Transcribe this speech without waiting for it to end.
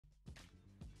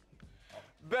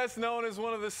Best known as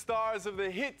one of the stars of the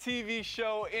hit TV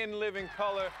show In Living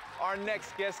Color, our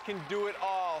next guest can do it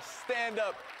all.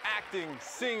 Stand-up, acting,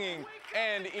 singing,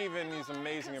 and even these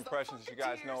amazing impressions that you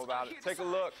guys know about. Take a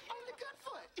look.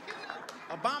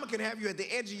 Obama can have you at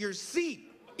the edge of your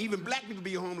seat. Even black people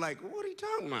be home like, what are you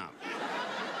talking about?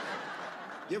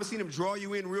 You ever seen him draw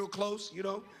you in real close, you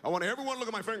know? I want everyone to look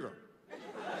at my finger.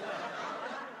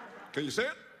 Can you see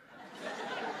it?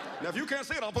 Now, if you can't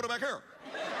see it, I'll put it back here.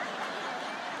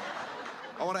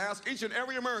 I want to ask each and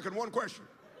every American one question.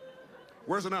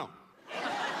 Where's it now?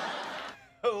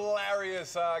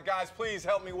 Hilarious. Guys, please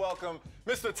help me welcome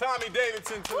Mr. Tommy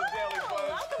Davidson to the Daily Buzz.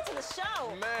 Welcome to the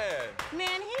show.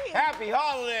 Man, he... Happy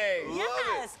holidays!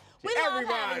 Yes. We love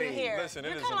having you here. Listen,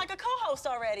 you're kind of like a co-host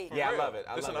already. Yeah, I love it.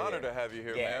 It's an honor to have you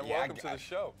here, man. Welcome to the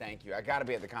show. Thank you. I got to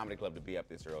be at the comedy club to be up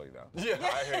this early, though. Yeah,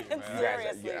 I hear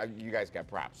you, man. You guys got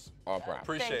props. All props.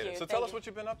 Appreciate it. So tell us what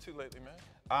you've been up to lately,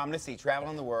 man. Let's see.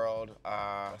 Traveling the world.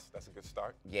 That's a good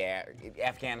start. Yeah,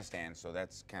 Afghanistan. So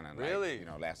that's kind of really, like, you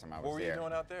know, last time I was there. What were you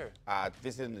doing out there?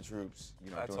 Visiting the troops. You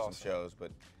know, that's doing awesome. some shows.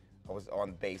 But I was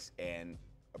on base and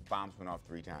bombs went off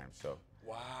 3 times. So.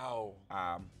 Wow.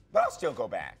 But I'll still go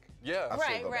back. Yeah.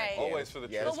 Right. Always for the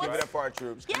troops. Yeah, let's give it up for our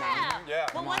troops. Come on. Yeah.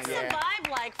 But what's the vibe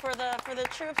like for the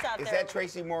troops out there? Is that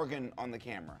Tracy Morgan on the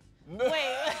camera? No.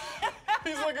 Wait.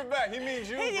 He's looking back. He means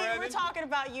you, Brandon. We're talking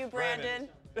about you, Brandon.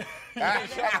 Can we get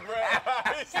a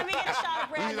shot of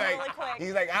Brandon really quick?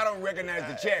 He's like, I don't recognize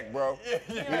the check, bro.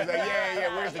 He's like,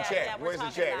 yeah, where's the check? Where's the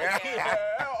check?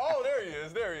 Oh, there he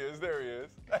is. There he is.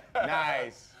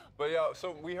 Nice. But yo,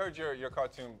 so we heard your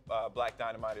cartoon Black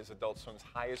Dynamite is Adult Swim's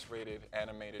highest-rated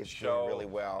animated show. It's doing really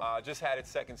well. Just had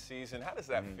its 2nd season. How does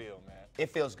that feel, man? It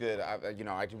feels good.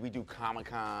 We do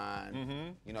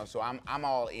Comic-Con. You know, so I'm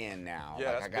all in now.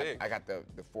 Yeah, like, that's big. I got the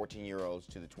 14-year-olds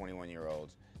to the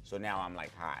 21-year-olds. So now I'm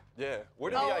like hot. Yeah. Where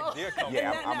did the idea come from?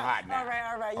 Yeah, I'm hot now.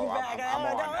 All right. You back.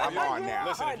 I'm on now.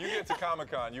 Listen, if you get to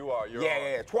Comic-Con, you're on.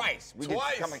 Yeah, twice.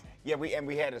 Twice?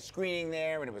 We had a screening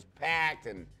there, and it was packed,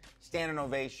 and standing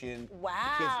ovation. Wow.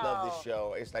 The kids love this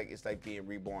show. It's like being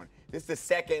reborn. This is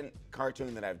the 2nd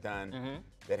cartoon that I've done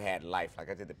that had life. Like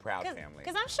I did the Proud Family.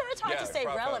 Because I'm sure it's hard to stay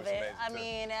relevant. I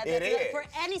mean, for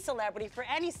any celebrity, for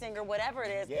any singer, whatever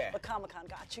it is. Yeah. But Comic-Con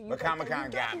got you. But Comic-Con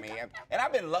got me. And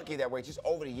I've been lucky that way. Just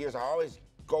over the years, I always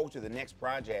go to the next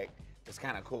project that's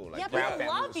kind of cool. Like Proud Family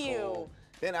love was you. Cool.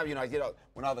 Then I did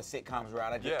when all the sitcoms were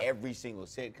out, I did every single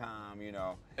sitcom, you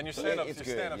know. And your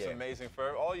stand-up's amazing.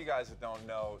 For all you guys that don't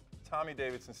know, Tommy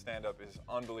Davidson stand-up is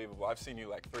unbelievable. I've seen you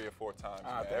like 3 or 4 times.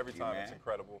 Every time it's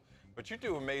incredible. But you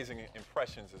do amazing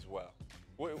impressions as well.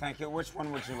 Thank you. Which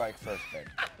one would you like first, babe?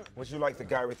 Would you like the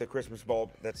guy with the Christmas bulb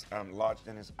that's lodged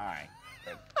in his eye?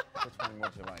 Which one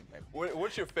would you like, babe?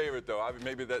 What's your favorite, though?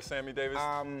 Maybe that Sammy Davis?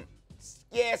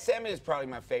 Yeah, Sammy is probably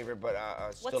my favorite, but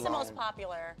what's the most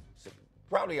popular?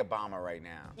 Probably Obama right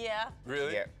now. Yeah?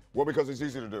 Really? Yeah. Well, because it's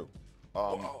easy to do.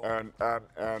 And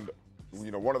you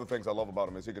know, one of the things I love about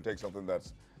him is he can take something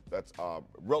that's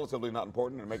relatively not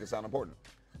important and make it sound important.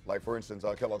 Like, for instance,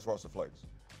 Kellogg's Frosted Flakes.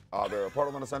 They're a part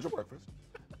of an essential breakfast.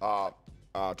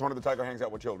 Tony the Tiger hangs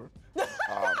out with children.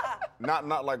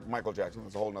 Not like Michael Jackson.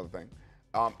 That's a whole other thing.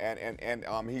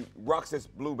 And he rocks this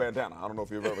blue bandana. I don't know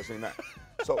if you've ever seen that.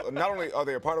 So not only are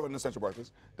they a part of an essential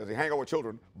breakfast, does he hang out with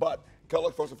children, but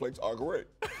Kellogg's Frosted Flakes are great.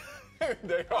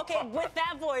 Okay, with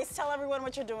that voice, tell everyone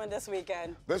what you're doing this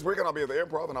weekend. This weekend I'll be at the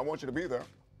Improv, and I want you to be there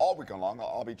all weekend long.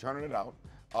 I'll be turning it out.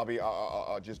 I'll be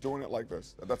just doing it like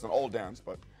this. That's an old dance,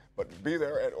 but be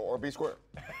there or be square.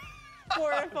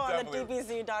 More info on the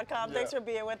DBZ.com. Thanks for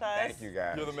being with us. Thank you,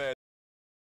 guys. You're the man.